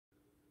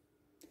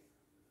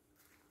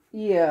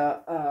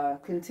Yeah,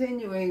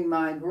 continuing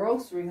my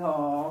grocery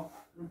haul.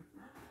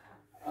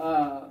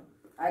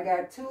 I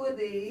got 2 of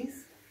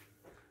these.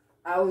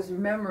 I was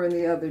remembering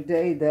the other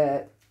day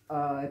that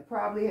it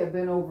probably had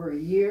been over a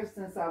year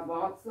since I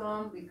bought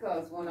some,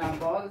 because when I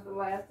bought it the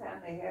last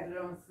time they had it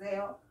on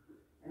sale,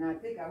 and I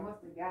think I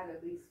must have got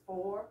at least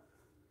 4.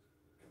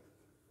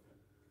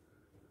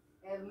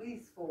 At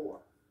least 4.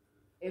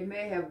 It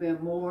may have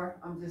been more,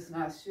 I'm just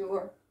not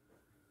sure.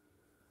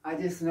 I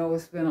just know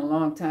it's been a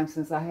long time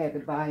since I had to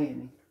buy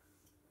any.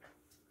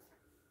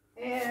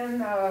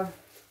 And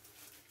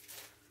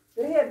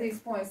they had these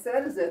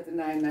poinsettias at the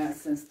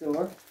 99-cent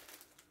store.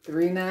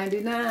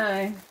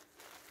 $3.99.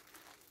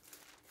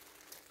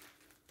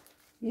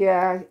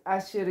 Yeah, I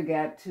should have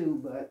got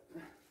 2, but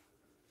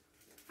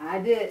I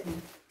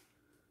didn't.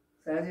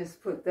 So I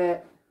just put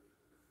that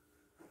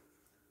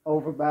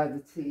over by the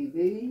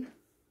TV.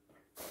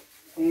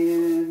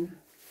 And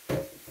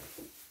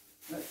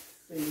let's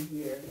see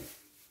here.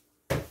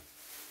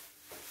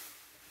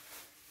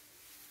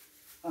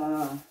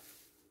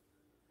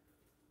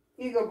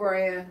 Eagle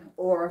brand,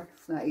 or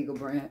it's not Eagle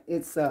brand,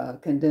 it's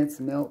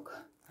condensed milk.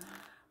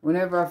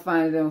 Whenever I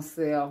find it on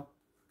sale,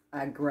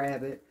 I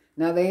grab it.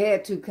 Now they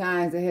had 2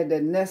 kinds. They had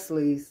the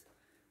Nestle's,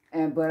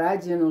 but I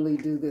generally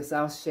do this.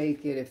 I'll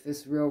shake it. If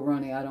it's real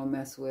runny, I don't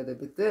mess with it.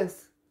 But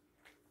this,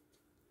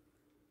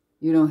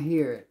 you don't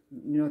hear it.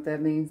 You know what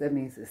that means? That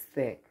means it's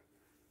thick.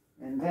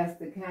 And that's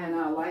the kind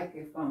I like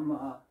if I'm,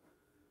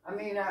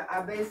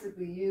 I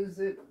basically use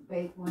it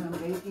when I'm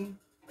baking.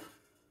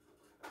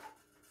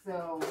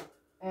 So,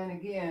 and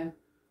again,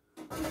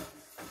 the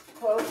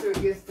closer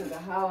it gets to the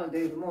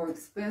holiday, the more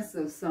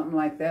expensive something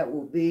like that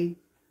will be.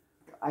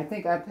 I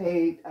think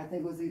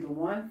it was either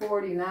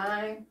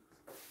 $1.49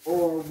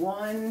 or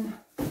one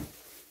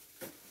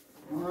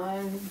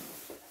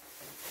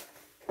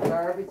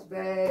garbage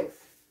bags.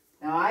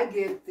 Now I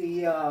get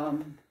the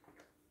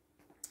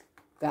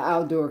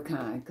outdoor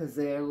kind because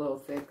they're a little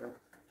thicker.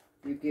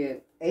 You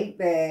get 8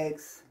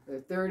 bags.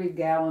 They're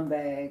 30-gallon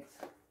bags.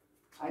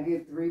 I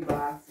get 3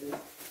 boxes.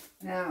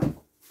 Now,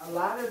 a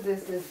lot of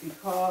this is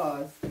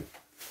because,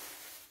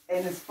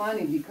 and it's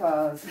funny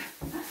because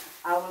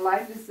I would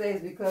like to say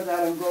it's because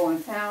I don't go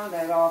in town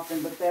that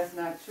often, but that's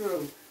not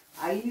true.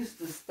 I used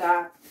to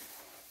stock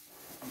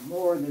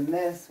more than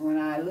this when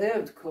I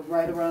lived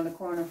right around the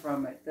corner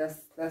from it.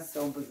 That's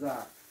so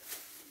bizarre.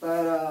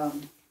 But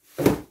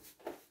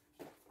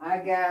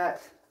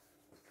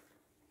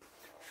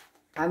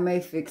I may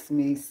fix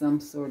me some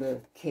sort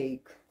of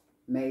cake,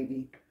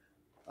 maybe.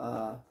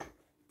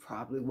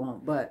 Probably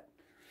won't, but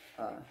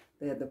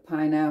they had the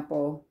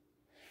pineapple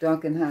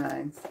Duncan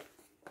Hines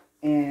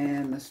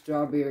and the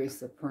strawberry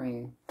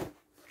supreme.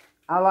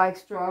 I like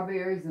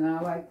strawberries and I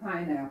like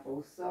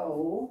pineapple,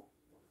 so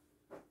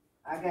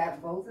I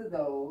got both of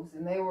those,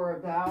 and they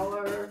were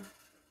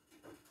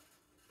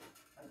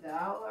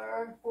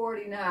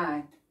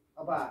 $1.49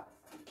 a box.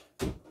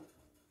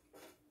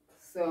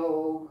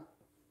 So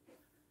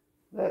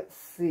let's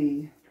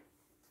see.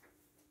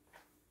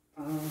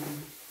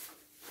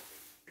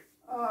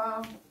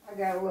 I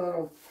got a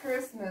little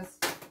Christmas.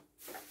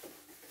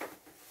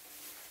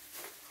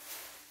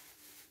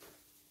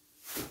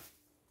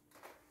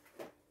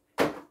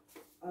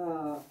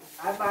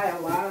 I buy a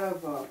lot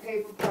of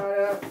paper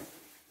products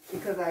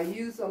because I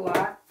use a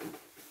lot.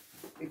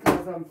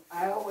 Because I'm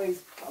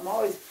always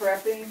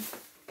prepping,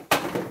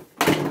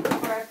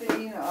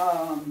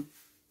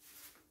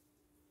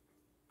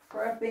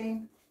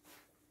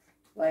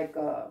 like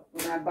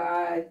when I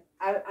buy,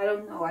 I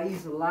don't know, I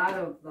use a lot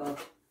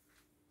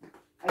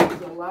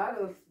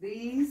of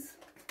these.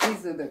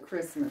 These are the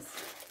Christmas.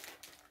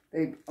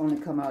 They only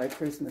come out at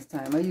Christmas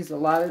time. I use a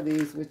lot of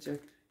these, which are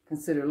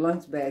considered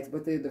lunch bags,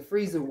 but they're the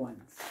freezer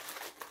ones.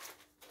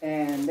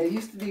 And they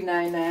used to be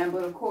 99,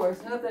 but of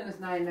course, nothing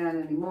is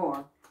 99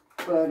 anymore.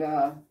 But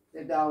they're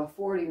 $1.49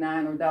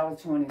 or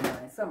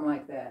 $1.29, something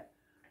like that.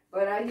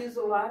 But I use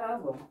a lot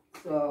of them.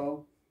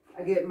 So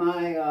I get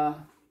my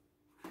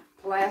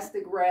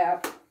plastic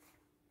wrap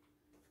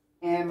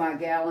and my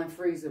gallon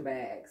freezer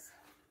bags.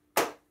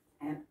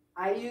 And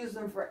I use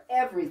them for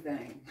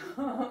everything.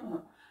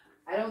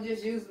 I don't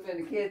just use them in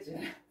the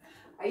kitchen.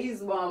 I use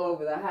them all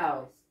over the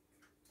house.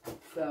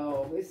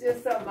 So it's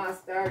just something I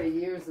started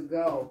years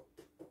ago.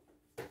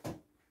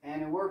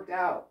 And it worked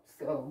out.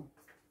 So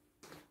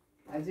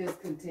I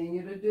just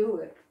continue to do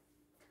it.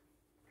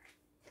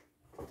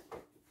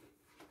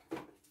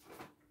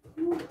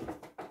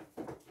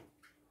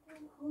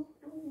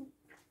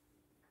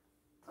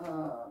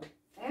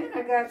 And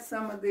I got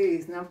some of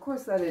these. Now, of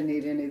course, I didn't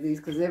need any of these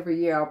because every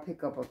year I'll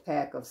pick up a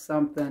pack of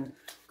something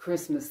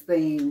Christmas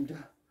themed.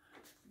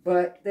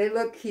 But they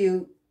look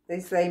cute. They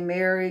say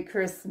Merry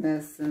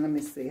Christmas. And let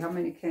me see. How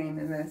many came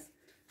in this?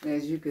 And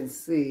as you can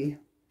see,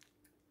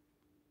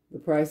 the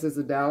price is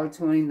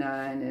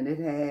 $1.29. And it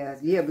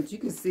has, yeah, but you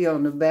can see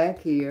on the back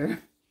here,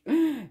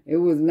 it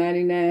was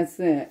 99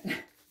 cents.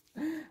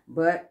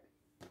 But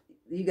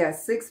you got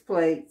 6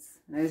 plates.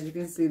 And as you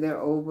can see, they're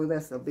oval.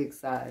 That's a big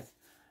size.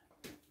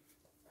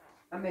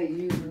 I may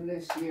use them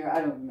this year.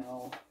 I don't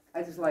know.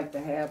 I just like to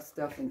have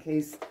stuff in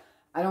case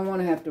I don't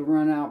want to have to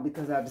run out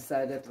because I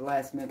decided at the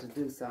last minute to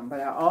do something. But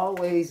I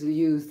always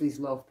use these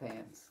loaf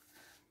pans.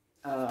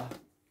 I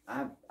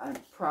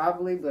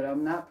probably, but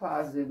I'm not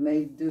positive,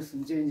 may do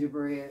some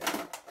gingerbread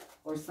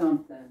or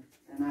something.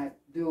 And I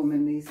do them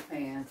in these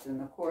pans.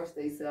 And of course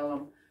they sell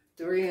them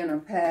 3 in a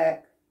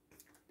pack.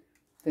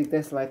 I think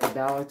that's like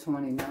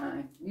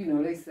 $1.29. You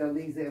know, they sell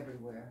these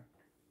everywhere.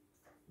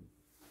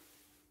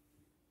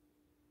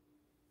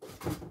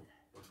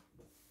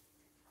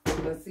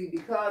 But see,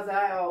 because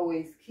I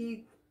always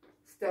keep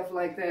stuff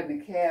like that in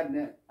the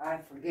cabinet, I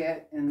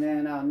forget, and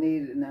then I'll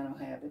need it and I don't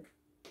have it.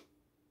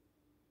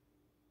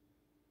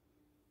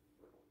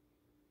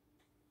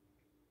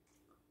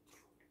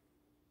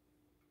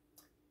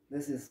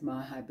 This is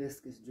my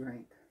hibiscus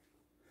drink.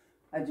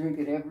 I drink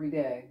it every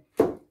day.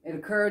 It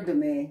occurred to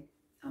me,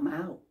 I'm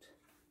out.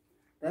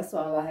 That's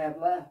all I have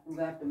left. I'm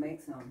going to have to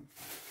make some.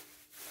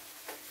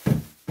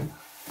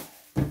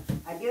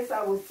 I guess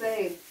I would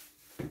say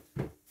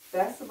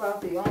that's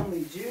about the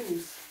only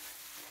juice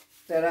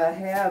that I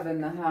have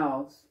in the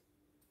house.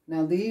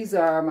 Now these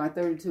are my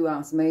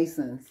 32-ounce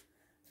Masons.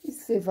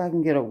 Let's see if I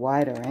can get a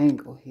wider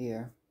angle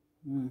here.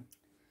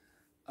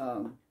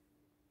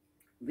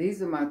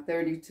 These are my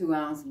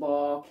 32-ounce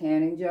ball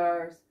canning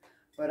jars.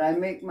 But I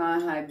make my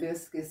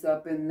hibiscus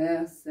up in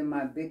this, in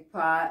my big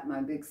pot,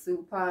 my big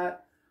soup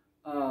pot.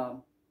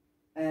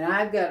 And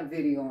I've got a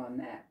video on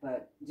that.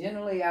 But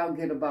generally I'll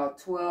get about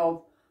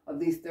 12 of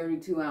these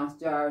 32-ounce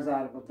jars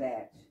out of a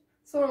batch.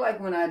 Sort of like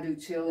when I do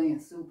chili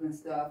and soup and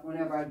stuff.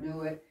 Whenever I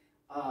do it,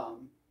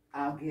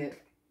 I'll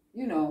get,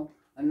 you know,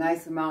 a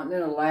nice amount.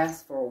 And it'll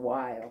last for a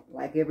while,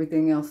 like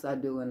everything else I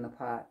do in the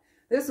pot.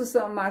 This was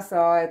something I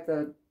saw at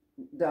the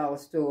dollar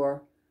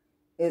store.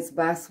 It's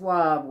by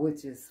Schwab,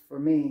 which is for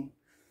me.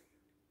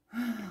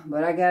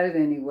 But I got it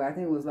anyway. I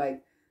think it was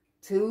like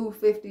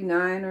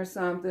 $2.59 or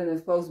something.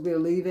 It's supposed to be a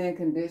leave-in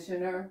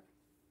conditioner.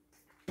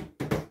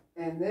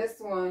 And this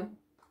one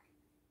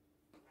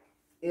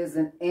is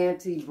an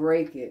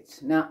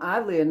anti-breakage. Now,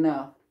 oddly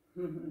enough,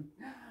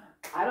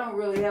 I don't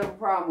really have a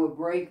problem with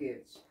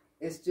breakage.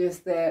 It's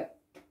just that,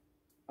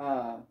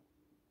 I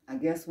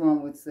guess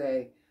one would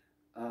say,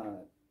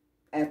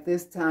 at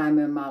this time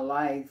in my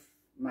life,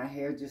 my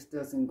hair just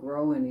doesn't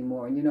grow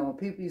anymore. And you know, when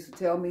people used to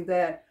tell me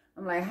that,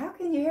 I'm like, how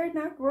can your hair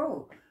not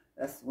grow?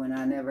 That's when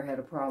I never had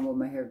a problem with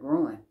my hair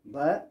growing.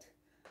 But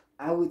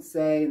I would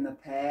say in the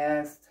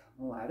past,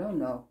 oh, I don't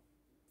know,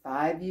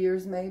 5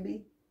 years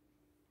maybe,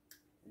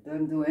 it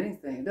doesn't do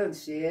anything. It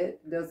doesn't shed.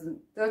 It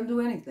doesn't do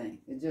anything.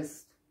 It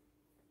just,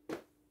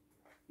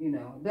 you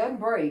know, it doesn't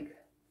break.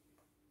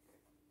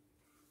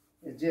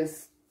 It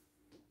just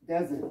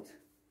doesn't.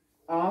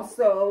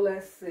 Also,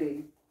 let's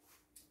see.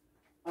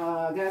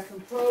 I got some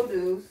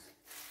produce.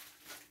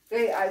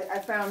 I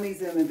found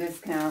these in a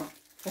discount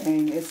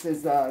thing. It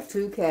says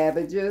 2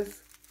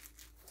 cabbages.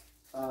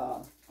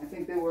 I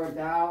think they were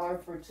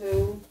 $1 for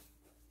 2.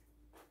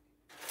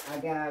 I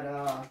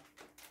got,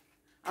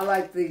 I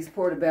like these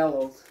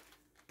portobellos.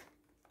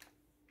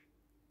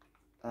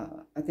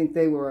 I think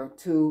they were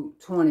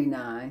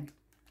 $2.29.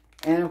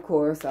 And of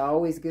course, I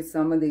always get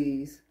some of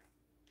these.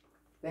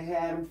 They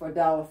had them for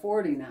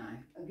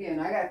 $1.49. Again,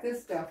 I got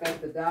this stuff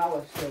at the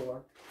dollar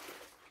store.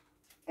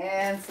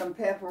 And some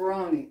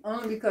pepperoni.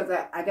 Only because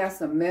I got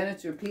some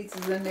miniature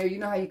pizzas in there. You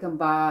know how you can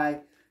buy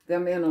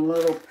them in a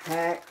little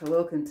pack, a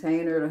little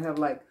container. It'll have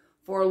like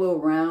 4 little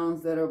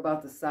rounds that are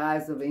about the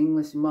size of an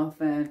English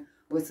muffin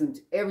with some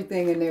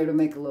everything in there to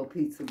make a little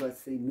pizza. But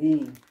see,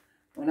 me,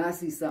 when I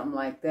see something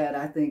like that,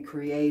 I think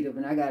creative.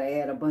 And I got to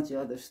add a bunch of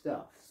other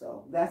stuff.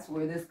 So that's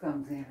where this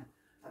comes in.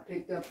 I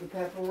picked up the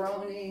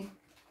pepperoni.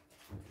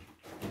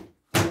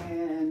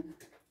 And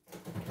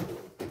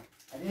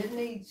I didn't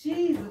need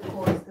cheese, of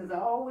course, because I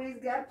always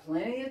got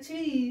plenty of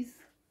cheese.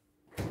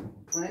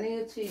 Plenty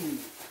of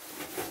cheese.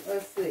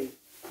 Let's see.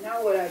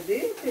 Now, what I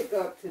did pick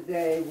up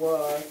today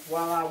was,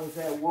 while I was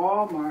at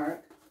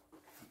Walmart,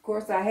 of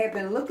course, I had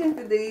been looking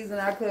for these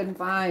and I couldn't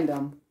find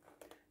them.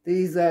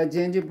 These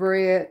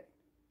gingerbread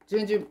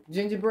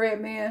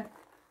men.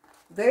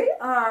 They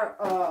are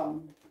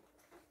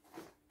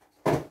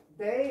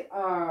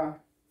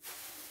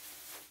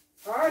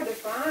hard to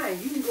find.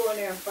 You can go in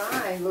there and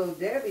find Little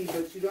Debbie,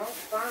 but you don't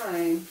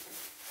find,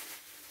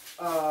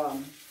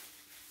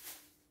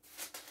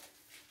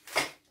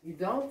 you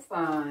don't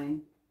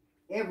find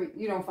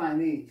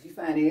these. You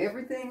find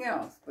everything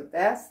else, but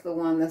that's the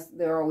one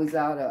they're always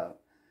out of.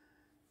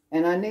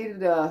 And I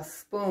needed a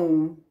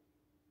spoon,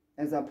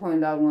 as I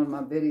pointed out in one of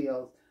my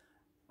videos.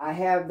 I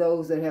have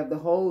those that have the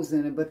holes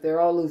in it, but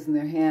they're all losing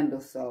their handle,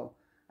 so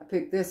I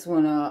picked this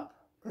one up,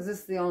 because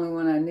it's the only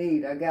one I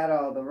need. I got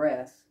all the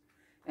rest.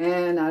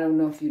 And I don't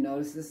know if you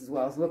noticed, this is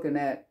what I was looking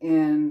at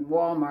in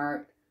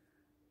Walmart.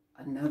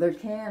 Another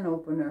can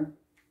opener.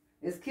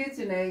 It's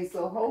KitchenAid,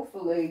 so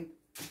hopefully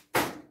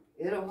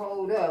it'll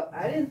hold up.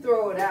 I didn't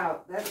throw it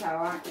out. That's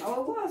how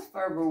oh, it was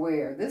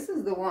Farberware. This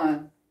is the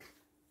one.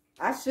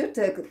 I should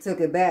took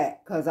it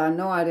back because I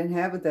know I didn't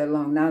have it that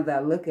long now that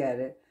I look at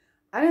it.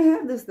 I didn't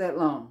have this that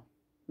long.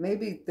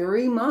 Maybe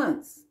 3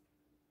 months.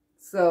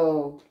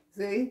 So,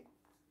 see?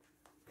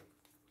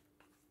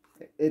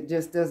 It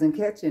just doesn't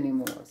catch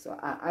anymore. So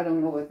I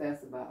don't know what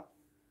that's about.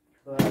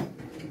 But,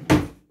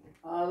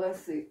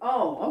 let's see.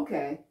 Oh,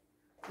 okay.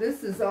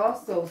 This is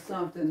also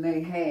something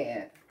they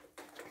had,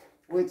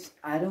 which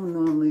I don't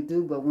normally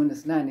do, but when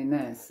it's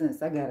 99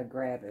 cents, I got to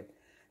grab it.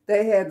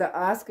 They had the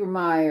Oscar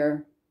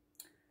Mayer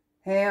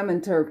ham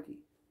and turkey,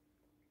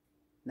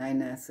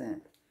 99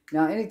 cents.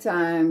 Now,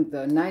 anytime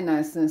the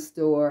 99-cent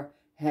store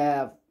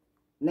have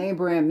name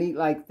brand meat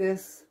like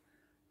this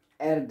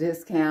at a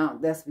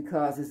discount, that's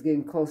because it's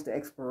getting close to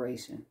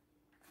expiration.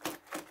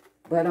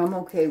 But I'm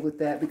okay with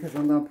that because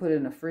I'm going to put it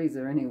in the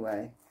freezer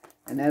anyway.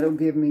 And that'll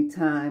give me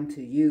time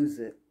to use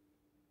it.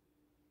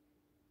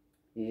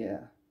 Yeah.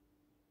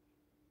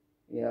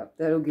 Yeah,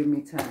 that'll give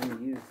me time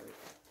to use it.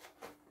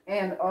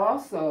 And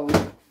also,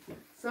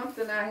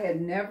 something I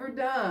had never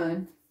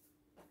done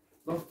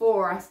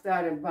before I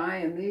started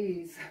buying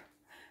these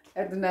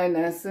at the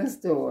 99-cent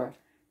store.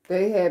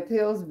 They had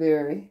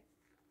Pillsbury,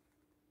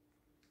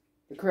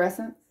 the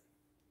crescents,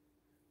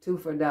 2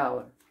 for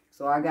 $1.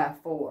 So I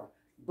got 4.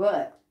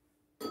 But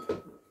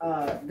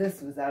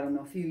this was, I don't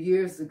know, a few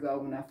years ago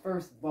when I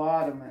first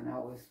bought them, and I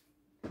was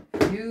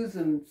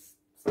using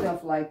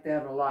stuff like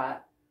that a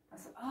lot. I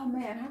said, oh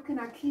man, how can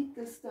I keep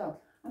this stuff?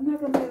 I'm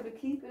not gonna be able to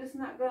keep it. It's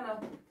not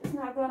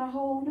gonna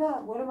hold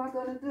up. What am I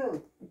gonna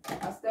do?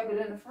 I stuck it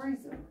in the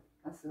freezer.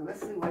 I said,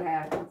 let's see what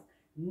happens.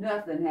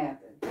 Nothing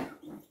happened.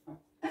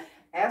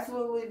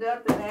 Absolutely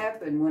nothing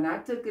happened. When I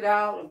took it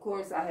out, of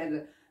course, I had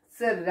to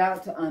set it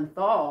out to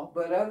unthaw.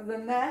 But other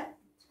than that,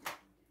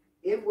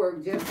 it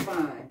worked just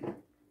fine.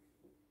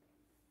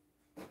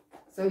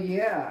 So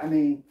yeah, I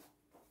mean,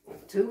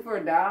 2 for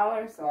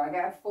 $1, so I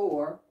got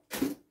 4.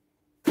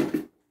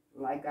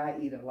 Like I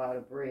eat a lot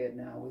of bread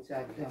now, which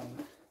I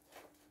don't.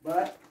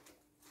 But,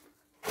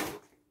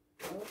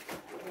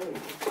 okay.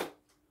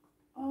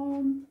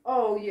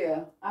 Oh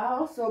yeah, I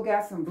also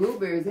got some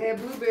blueberries. They had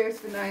blueberries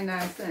for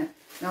 99 cents.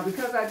 Now,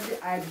 because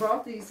I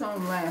brought these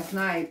home last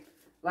night,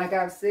 like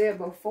I've said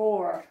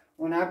before,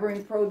 when I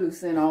bring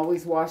produce in, I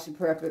always wash and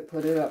prep it,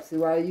 put it up. See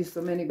why I use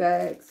so many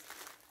bags?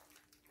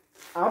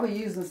 I'll be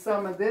using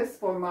some of this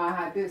for my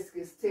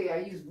hibiscus tea. I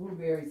use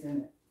blueberries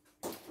in it.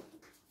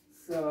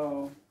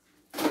 So,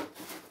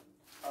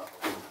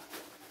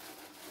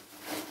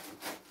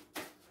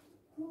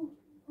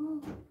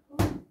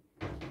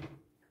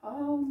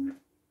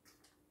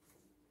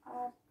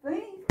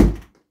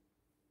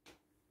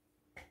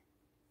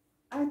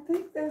 I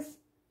think that's,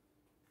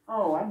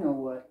 oh, I know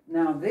what.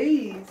 Now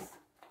these,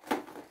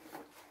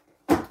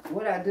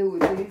 what I do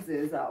with these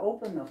is I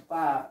open the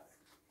box,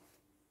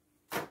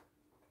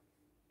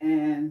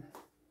 and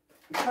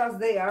because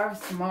they are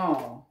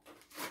small,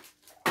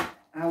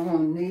 I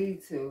won't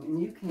need to,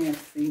 and you can't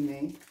see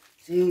me.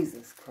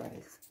 Jesus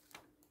Christ.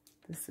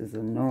 This is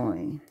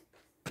annoying.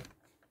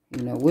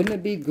 You know, wouldn't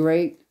it be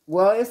great?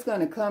 Well, it's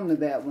going to come to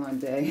that one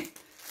day.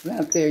 It's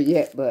not there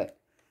yet, but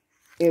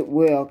it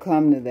will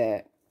come to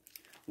that.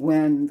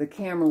 When the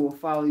camera will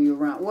follow you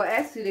around. Well,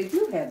 actually, they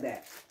do have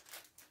that.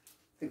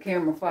 The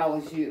camera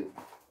follows you.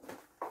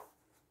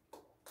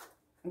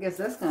 I guess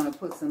that's going to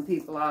put some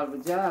people out of a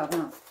job,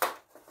 huh?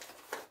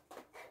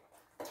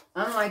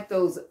 Unlike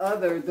those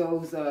other,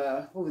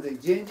 what was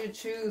it, ginger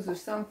chews or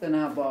something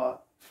I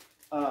bought.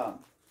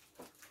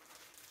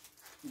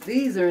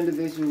 These are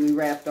individually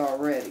wrapped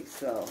already,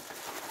 so.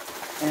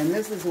 And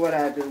this is what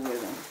I do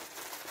with them.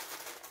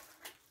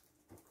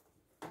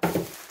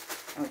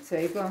 I'll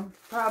take them,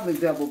 probably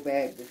double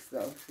bag this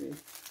though, see.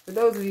 For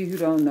those of you who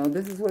don't know,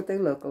 this is what they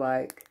look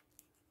like.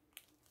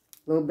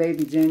 Little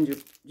baby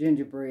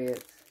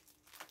gingerbreads.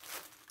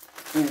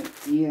 And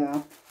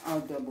yeah,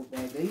 I'll double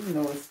bag it, even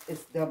though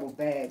it's double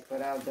bagged,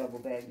 but I'll double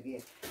bag it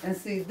again. And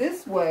see,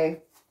 this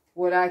way,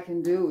 what I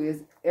can do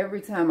is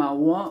every time I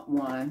want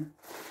one,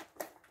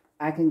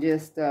 I can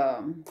just take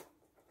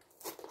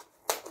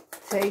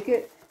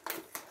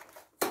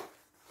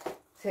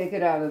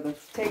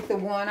the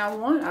one I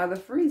want out of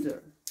the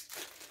freezer.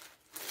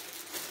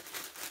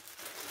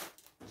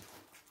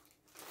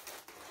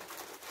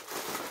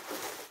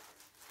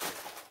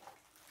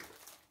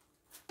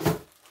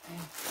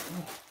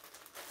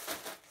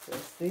 So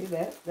see,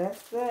 that's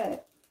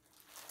that.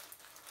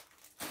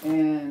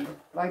 And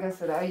like I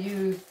said, I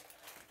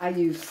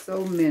use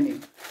so many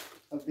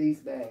of these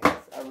bags.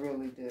 I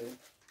really do.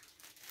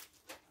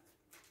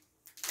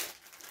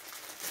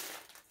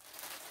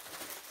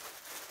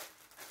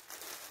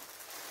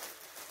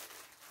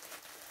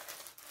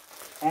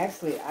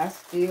 Actually, I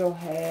still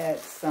had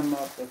some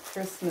of the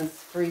Christmas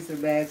freezer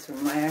bags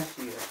from last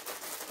year.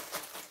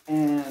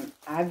 And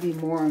I'd be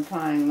more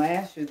inclined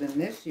last year than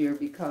this year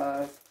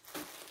because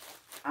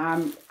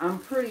I'm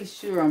pretty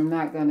sure I'm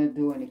not going to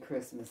do any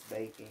Christmas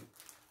baking.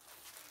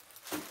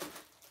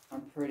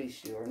 I'm pretty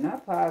sure.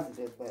 Not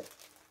positive, but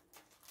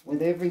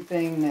with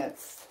everything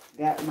that's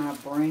got my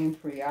brain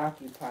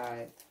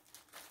preoccupied,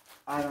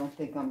 I don't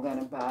think I'm going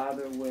to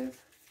bother with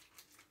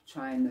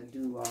trying to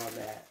do all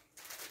that.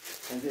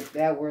 And if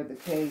that were the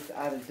case,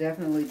 I'd have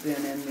definitely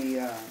been in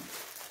the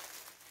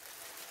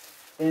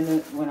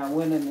when I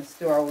went in the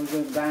store, I was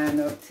buying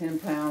up 10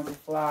 pounds of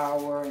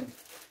flour and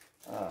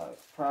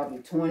probably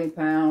 20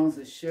 pounds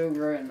of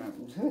sugar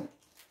and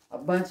a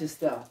bunch of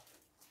stuff,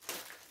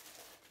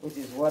 which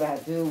is what I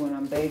do when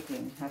I'm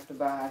baking.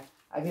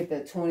 I get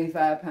that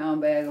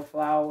 25-pound bag of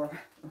flour.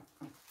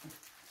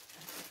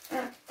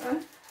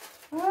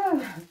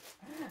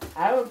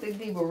 I don't think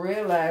people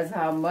realize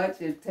how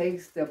much it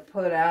takes to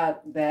put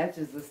out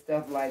batches of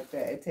stuff like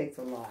that. It takes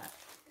a lot.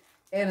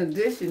 In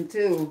addition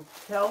to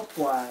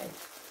health-wise,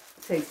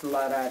 it takes a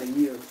lot out of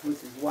you,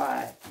 which is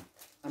why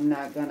I'm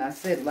not gonna. I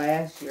said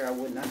last year I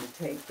wouldn't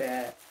undertake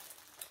that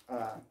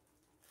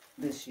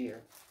this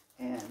year,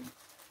 and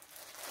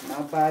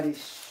my body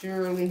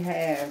surely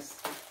has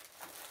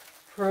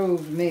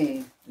proved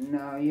me.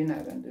 No, you're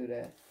not gonna do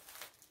that.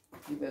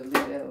 You better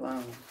leave that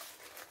alone.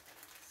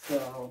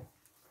 So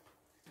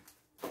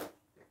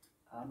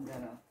I'm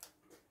gonna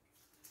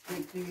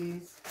stick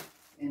these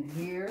in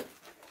here.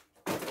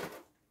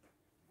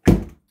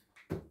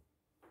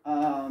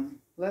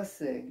 Let's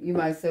see. You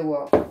might say,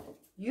 well,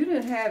 you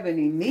didn't have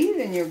any meat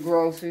in your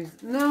groceries.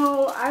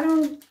 No, I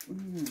don't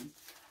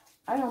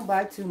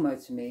buy too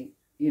much meat.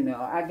 You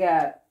know,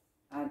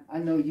 I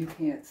know you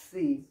can't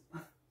see.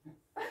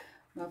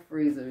 My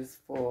freezer is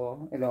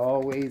full. It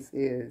always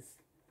is.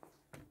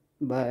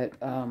 But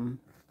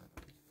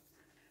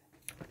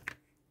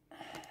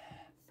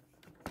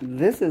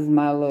this is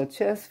my little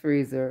chest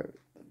freezer.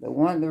 The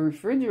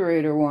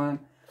refrigerator one,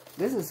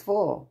 this is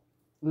full.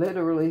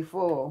 Literally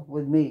full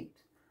with meat.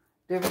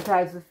 Different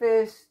types of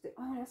fish.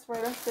 Oh, that's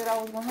right. I said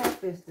I was going to have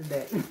fish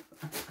today.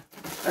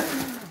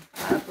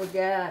 I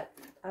forgot.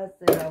 I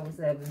said I was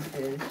having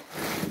fish.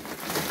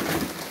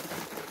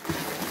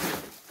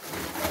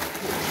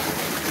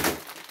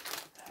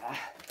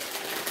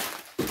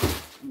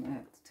 I'm going to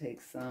have to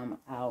take some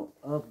out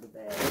of the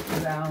bag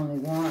because I only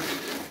want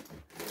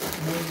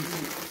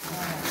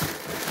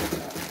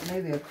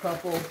maybe a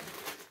couple.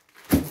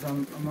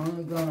 I'm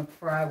only going to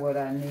fry what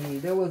I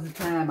need. There was a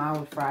time I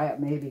would fry up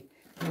maybe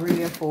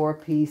 3 or 4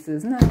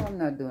 pieces. No, I'm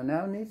not doing that.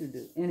 I don't need to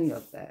do any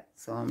of that.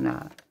 So I'm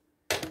not.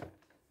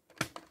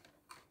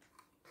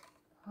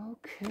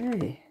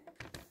 Okay.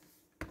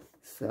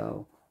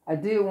 So I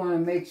did want to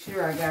make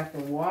sure I got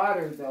the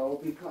water though,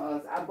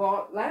 because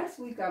last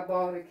week I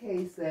bought a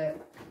case at,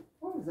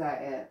 where was I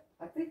at?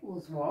 I think it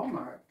was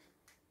Walmart.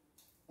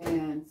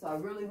 And so I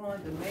really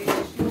wanted to make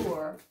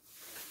sure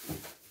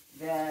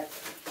that,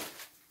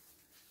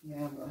 yeah,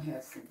 I'm going to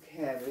have some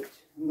cabbage.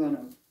 I'm going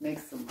to make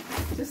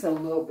just a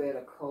little bit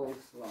of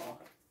coleslaw.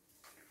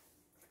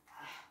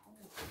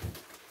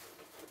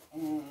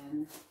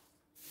 And,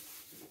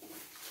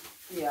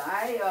 yeah,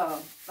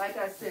 like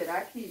I said,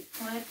 I keep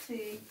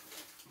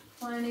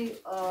plenty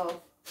of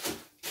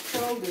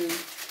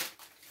produce.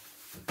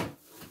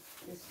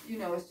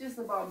 It's just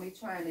about me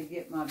trying to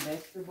get my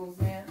vegetables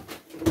in.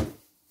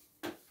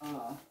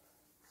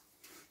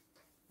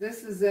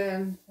 This is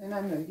in, and I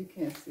know you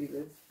can't see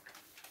this.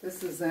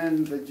 This is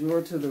in the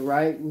drawer to the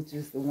right, which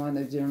is the one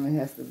that generally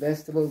has the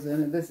vegetables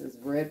in it. This is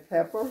red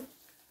pepper.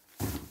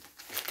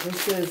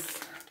 This is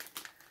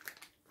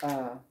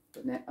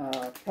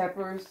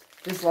peppers,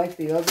 just like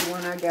the other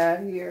one I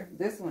got here.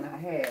 This one I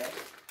had,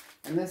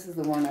 and this is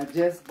the one I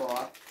just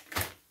bought.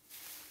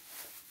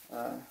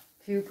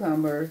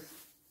 Cucumbers.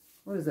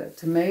 What is that?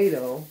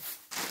 Tomato.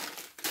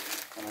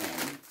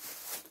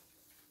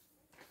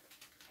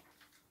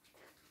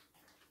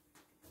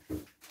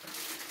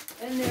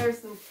 And there's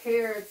some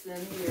carrots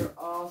in here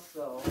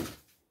also.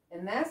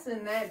 And that's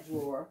in that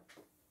drawer.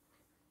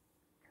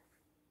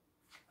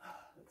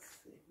 Let's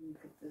see. Let me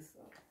put this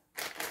up.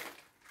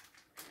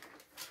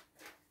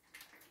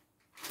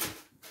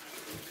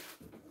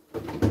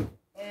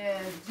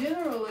 And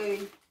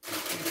generally,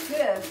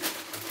 this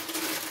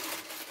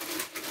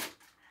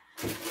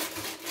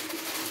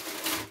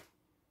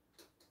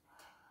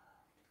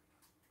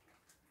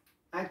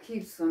I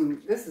keep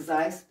some, this is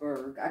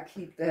iceberg. I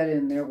keep that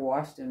in there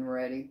washed and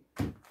ready.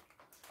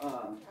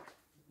 I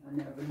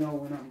never know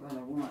when I'm going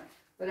to want.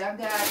 But I've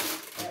got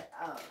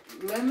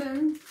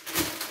lemons,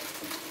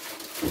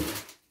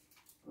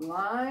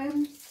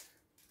 limes,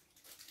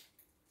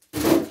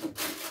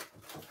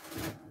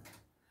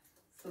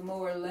 some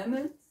more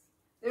lemons.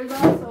 There's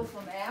also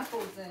some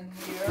apples in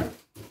here,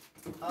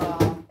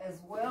 as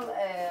well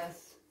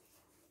as,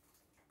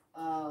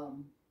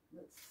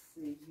 let's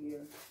see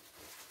here.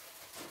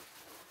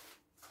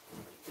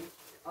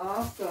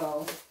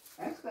 Also,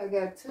 actually I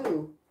got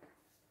 2.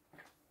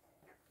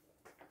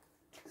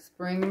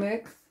 Spring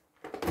mix.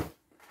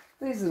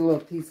 These are the little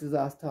pieces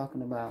I was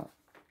talking about.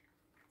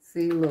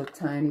 See, little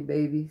tiny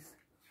babies.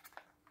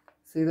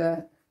 See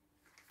that?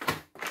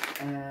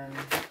 And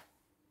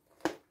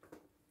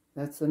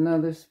that's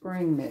another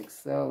spring mix.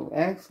 So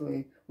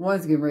actually,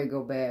 one's getting ready to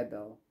go bad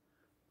though.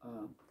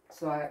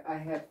 So I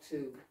have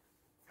 2.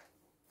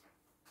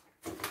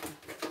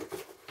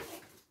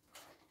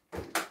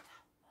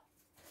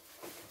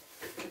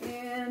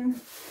 And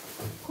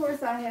of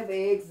course I have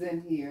eggs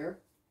in here.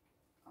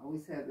 I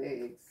always have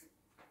eggs.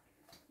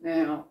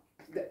 Now,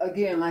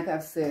 again, like I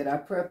said, I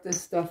prep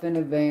this stuff in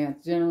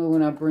advance. Generally,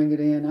 when I bring it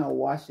in, I'll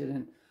wash it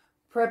and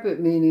prep it,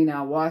 meaning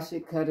I'll wash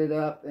it, cut it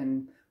up,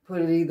 and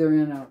put it either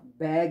in a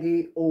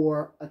baggie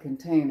or a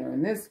container.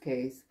 In this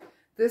case,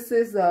 this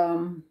is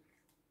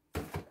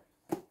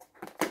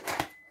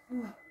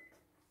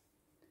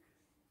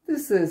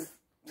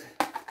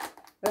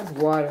that's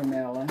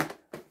watermelon.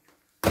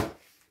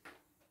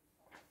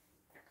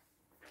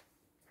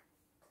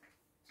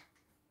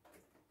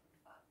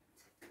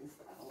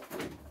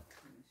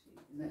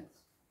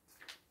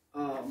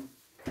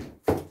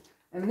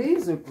 And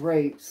these are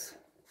grapes,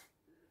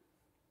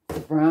 the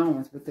brown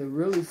ones, but they're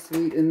really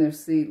sweet and they're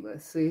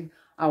seedless. See,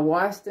 I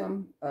washed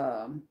them,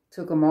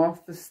 took them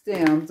off the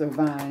stems or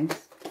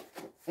vines,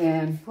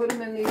 and put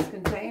them in these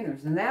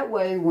containers. And that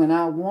way, when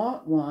I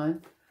want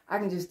one, I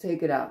can just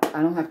take it out.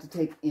 I don't have to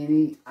take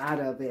any out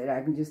of it.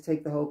 I can just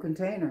take the whole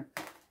container.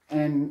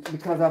 And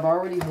because I've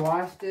already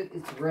washed it,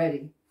 it's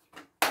ready.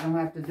 I don't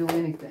have to do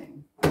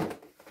anything.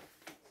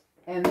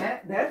 And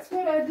that's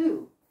what I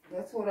do.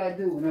 That's what I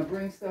do when I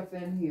bring stuff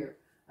in here.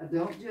 I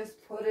don't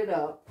just put it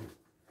up.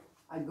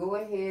 I go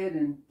ahead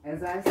and,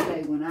 as I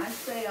say, when I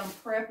say I'm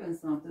prepping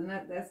something,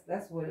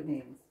 that's what it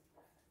means.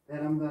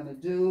 That I'm going to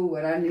do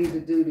what I need to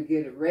do to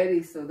get it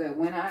ready so that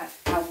when I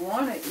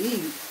want to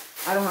eat,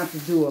 I don't have to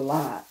do a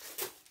lot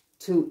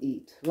to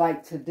eat.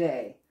 Like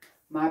today,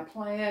 my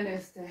plan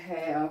is to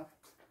have,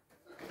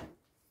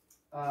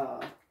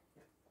 I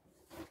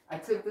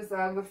took this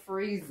out of the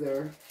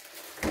freezer,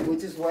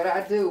 which is what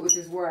I do, which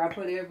is where I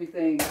put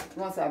everything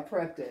once I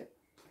prepped it.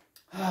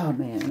 Oh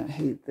man, I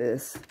hate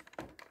this.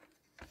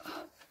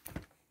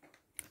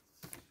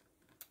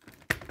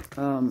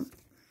 Let's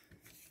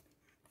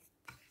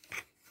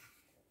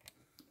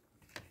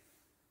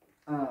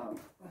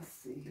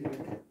see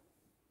here.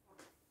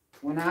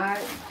 When I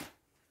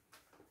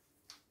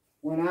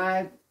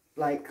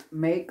like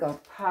make a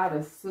pot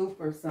of soup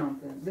or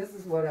something, this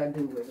is what I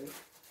do with it.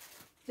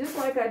 Just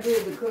like I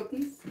did the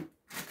cookies,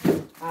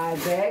 I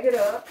bag it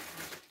up.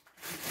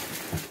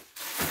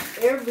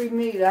 Every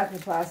meat I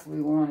could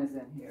possibly want is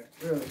in here.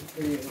 Really,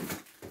 it is.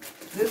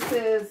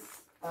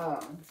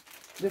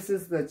 This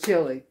is the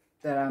chili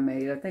that I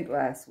made, I think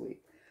last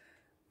week.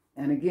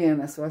 And again,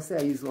 that's why I say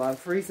I use a lot of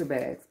freezer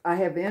bags. I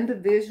have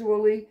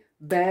individually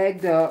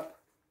bagged up,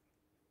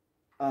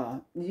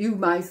 you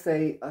might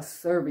say a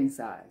serving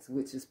size,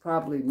 which is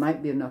probably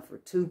might be enough for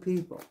 2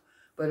 people.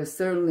 But it's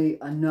certainly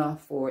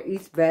enough for,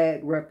 each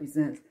bag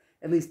represents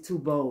at least 2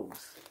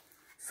 bowls.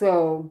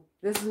 So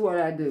this is what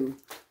I do.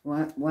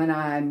 When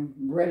I'm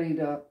ready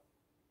to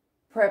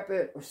prep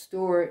it or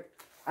store it,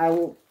 I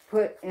will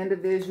put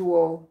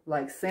individual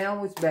like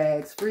sandwich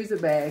bags, freezer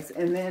bags,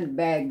 and then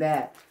bag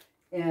that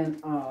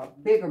in a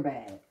bigger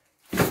bag.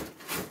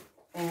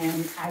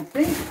 And I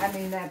think,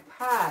 that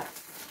pot,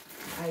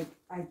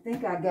 I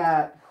think I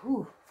got,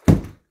 how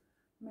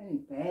many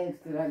bags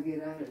did I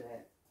get out of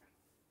that?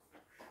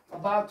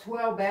 About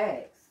 12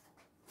 bags.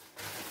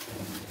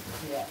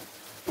 Yeah.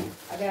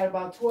 I got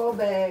about 12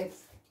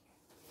 bags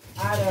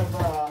out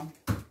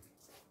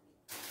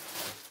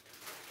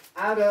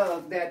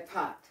of that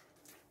pot.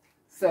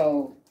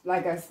 So,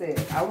 like I said,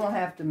 I won't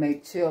have to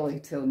make chili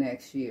till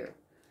next year.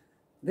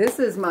 This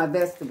is my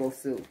vegetable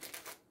soup.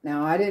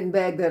 Now, I didn't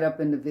bag that up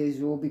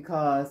individual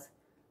because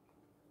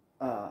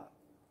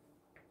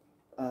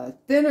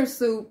thinner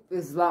soup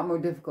is a lot more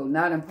difficult.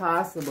 Not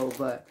impossible,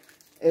 but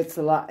it's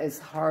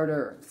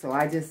harder. So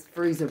I just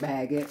freezer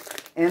bag it,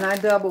 and I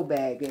double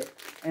bag it,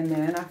 and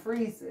then I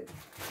freeze it.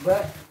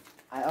 But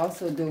I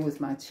also do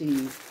with my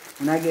cheese.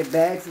 When I get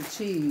bags of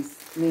cheese,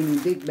 meaning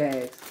big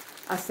bags,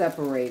 I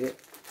separate it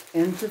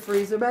into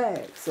freezer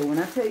bags. So when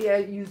I tell you I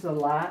use a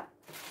lot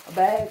of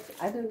bags,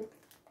 I do.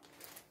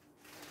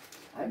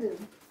 I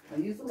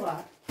use a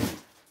lot.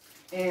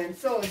 And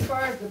so as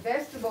far as the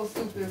vegetable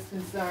soup is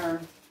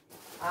concerned,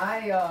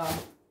 I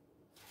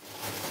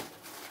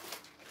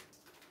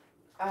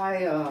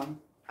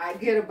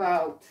get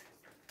about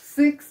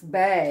 6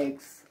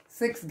 bags,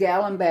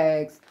 6-gallon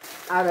bags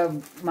out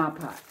of my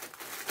pot.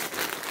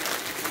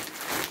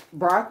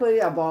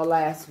 Broccoli I bought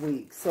last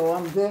week, so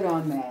I'm good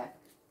on that.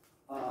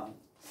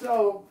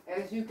 So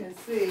as you can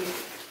see,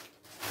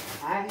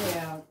 I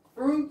have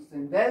fruits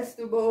and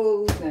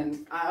vegetables,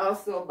 and I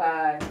also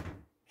buy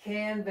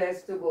canned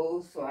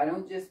vegetables, so I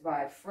don't just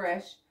buy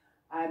fresh.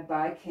 I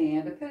buy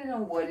canned, depending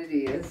on what it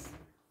is.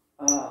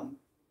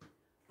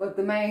 But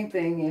the main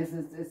thing is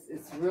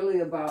it's really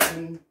about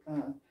me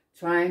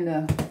trying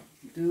to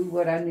do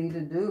what I need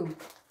to do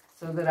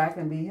so that I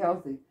can be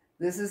healthy.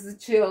 This is the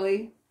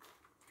chili.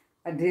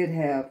 I did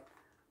have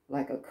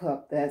like a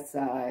cup that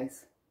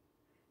size,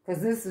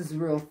 because this is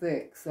real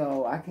thick,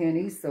 so I can't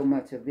eat so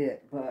much of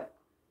it. But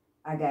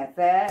I got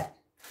that.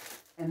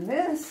 And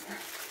this,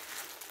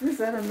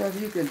 I don't know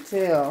if you can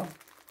tell,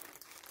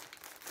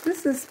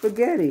 this is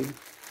spaghetti.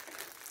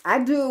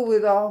 I do it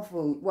with all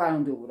food. Well, I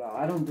don't do it with all.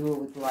 I don't do it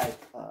with like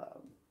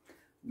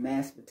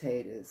mashed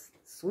potatoes.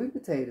 Sweet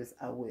potatoes,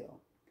 I will.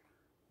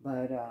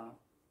 But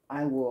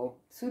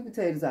sweet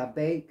potatoes I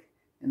bake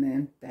and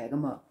then bag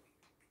them up.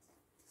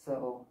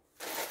 So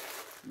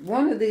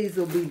One of these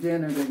will be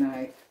dinner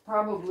tonight.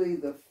 Probably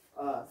the,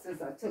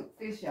 since I took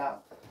fish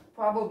out,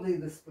 probably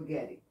the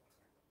spaghetti.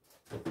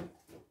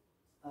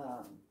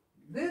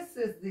 This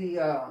is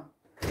the,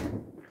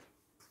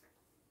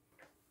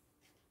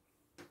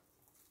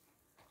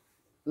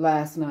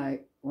 last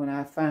night when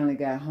I finally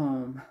got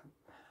home,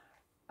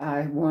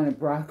 I wanted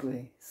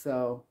broccoli.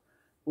 So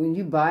when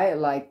you buy it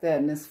like that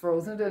and it's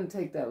frozen, it doesn't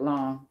take that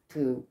long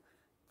to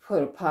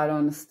put a pot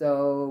on the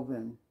stove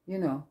and, you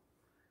know,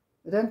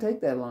 it doesn't take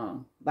that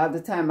long. By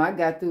the time I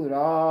got through with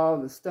all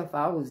the stuff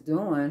I was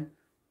doing,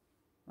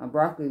 my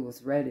broccoli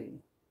was ready.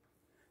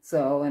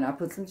 So, and I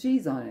put some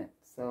cheese on it.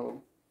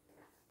 So,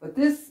 but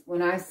this,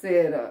 when I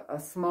said a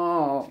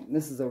small,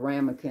 this is a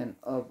ramekin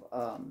of,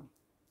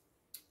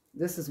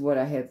 this is what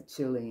I had the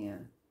chili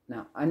in.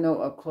 Now, I know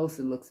up close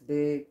it looks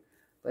big,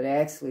 but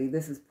actually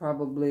this is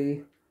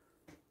probably,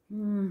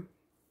 I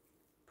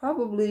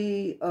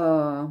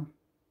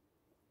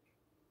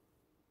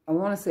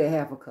want to say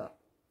half a cup.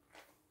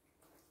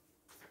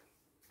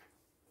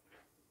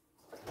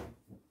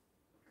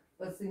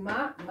 But see,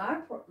 my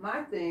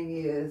thing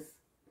is,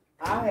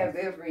 I have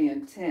every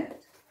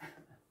intent.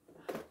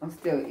 I'm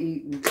still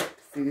eating.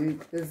 See,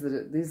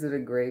 these are the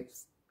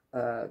grapes.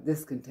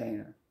 This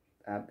container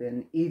I've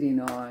been eating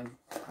on.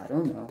 I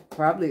don't know,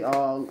 probably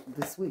all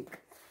this week,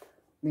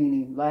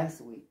 meaning last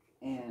week.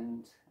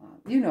 And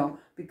you know,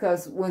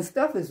 because when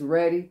stuff is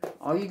ready,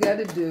 all you got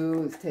to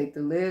do is take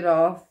the lid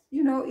off.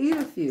 You know, eat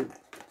a few,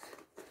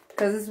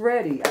 because it's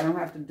ready. I don't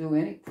have to do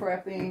any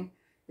prepping.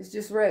 It's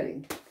just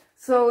ready.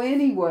 So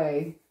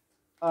anyway,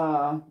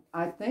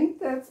 I think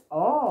that's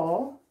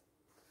all.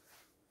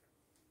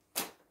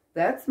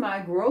 That's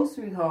my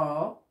grocery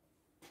haul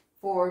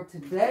for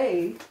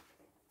today.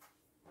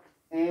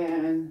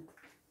 And,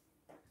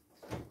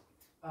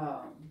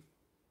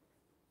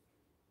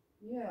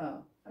 yeah,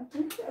 I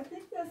think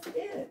that's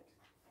it.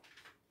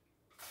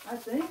 I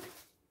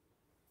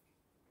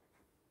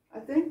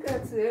think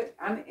that's it.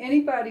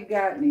 Anybody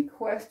got any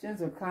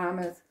questions or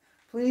comments?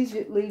 Please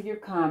leave your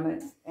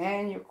comments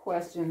and your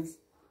questions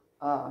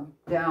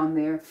down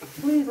there.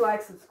 Please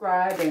like,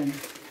 subscribe, and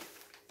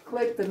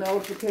click the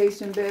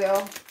notification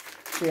bell.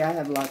 See, I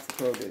have lots of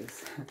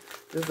produce.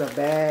 This is a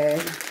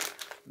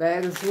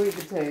bag of sweet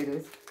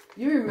potatoes.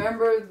 You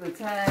remember the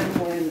time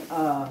when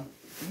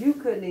you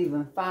couldn't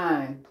even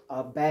find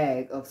a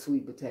bag of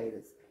sweet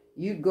potatoes?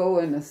 You'd go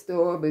in the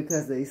store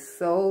because they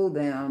sold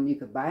them. You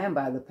could buy them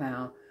by the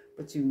pound,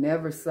 but you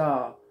never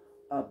saw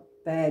a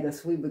bag of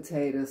sweet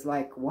potatoes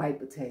like white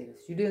potatoes.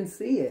 You didn't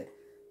see it.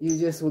 You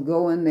just would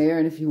go in there,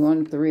 and if you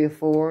wanted 3 or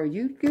 4,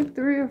 you'd get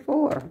 3 or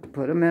 4.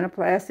 Put them in a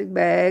plastic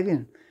bag,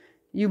 and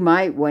you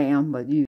might weigh them, but you